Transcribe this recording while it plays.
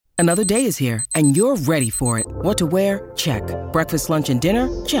Another day is here, and you're ready for it. What to wear? Check. Breakfast, lunch, and dinner?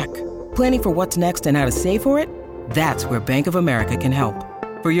 Check. Planning for what's next and how to save for it? That's where Bank of America can help.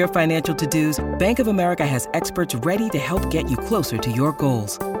 For your financial to-dos, Bank of America has experts ready to help get you closer to your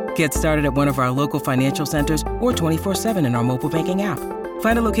goals. Get started at one of our local financial centers or 24/7 in our mobile banking app.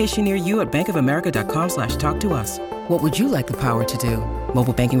 Find a location near you at bankofamerica.com/talktous. What would you like the power to do?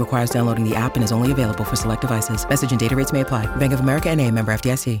 Mobile banking requires downloading the app and is only available for select devices. Message and data rates may apply. Bank of America N.A., member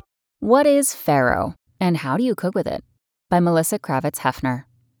FDIC. What is farro, and how do you cook with it? By Melissa Kravitz Hefner.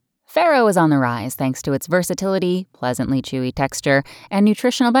 Farro is on the rise thanks to its versatility, pleasantly chewy texture, and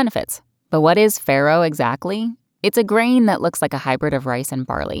nutritional benefits. But what is farro exactly? It's a grain that looks like a hybrid of rice and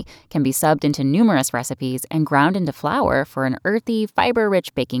barley, can be subbed into numerous recipes, and ground into flour for an earthy,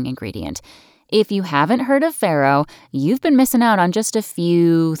 fiber-rich baking ingredient. If you haven't heard of farro, you've been missing out on just a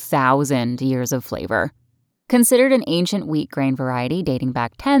few thousand years of flavor. Considered an ancient wheat grain variety dating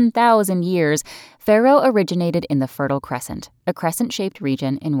back 10,000 years, farro originated in the Fertile Crescent, a crescent-shaped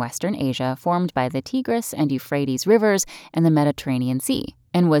region in Western Asia formed by the Tigris and Euphrates rivers and the Mediterranean Sea,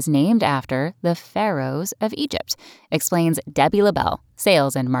 and was named after the pharaohs of Egypt, explains Debbie LaBelle,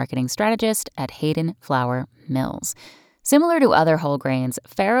 sales and marketing strategist at Hayden Flour Mills. Similar to other whole grains,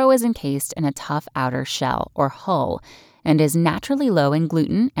 farro is encased in a tough outer shell, or hull, and is naturally low in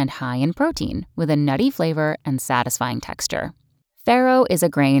gluten and high in protein, with a nutty flavor and satisfying texture. Farro is a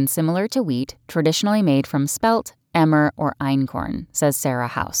grain similar to wheat, traditionally made from spelt, emmer, or einkorn, says Sarah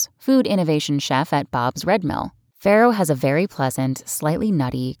House, food innovation chef at Bob's Red Mill. Farro has a very pleasant, slightly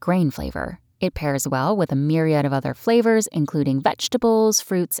nutty grain flavor. It pairs well with a myriad of other flavors, including vegetables,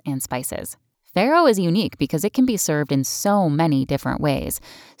 fruits, and spices. Farro is unique because it can be served in so many different ways.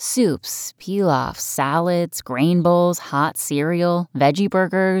 Soups, pilafs, salads, grain bowls, hot cereal, veggie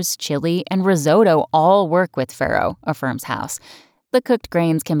burgers, chili, and risotto all work with farro, affirms House. The cooked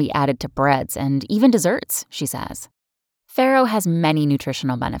grains can be added to breads and even desserts, she says. Farro has many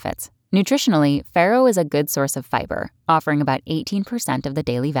nutritional benefits. Nutritionally, farro is a good source of fiber, offering about 18% of the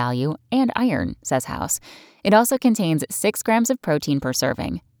daily value, and iron, says House. It also contains 6 grams of protein per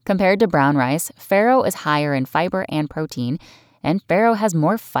serving. Compared to brown rice, farro is higher in fiber and protein, and farro has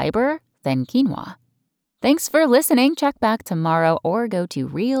more fiber than quinoa. Thanks for listening. Check back tomorrow or go to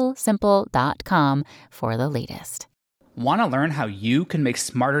realsimple.com for the latest. Want to learn how you can make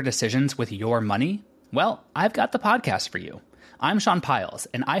smarter decisions with your money? Well, I've got the podcast for you. I'm Sean Piles,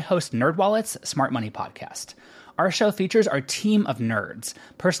 and I host NerdWallet's Smart Money Podcast. Our show features our team of nerds,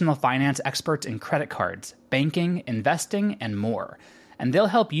 personal finance experts in credit cards, banking, investing, and more. And they'll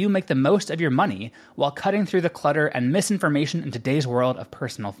help you make the most of your money while cutting through the clutter and misinformation in today's world of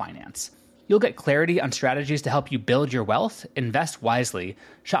personal finance. You'll get clarity on strategies to help you build your wealth, invest wisely,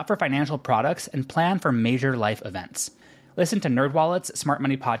 shop for financial products, and plan for major life events. Listen to NerdWallet's Smart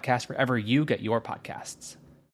Money Podcast wherever you get your podcasts.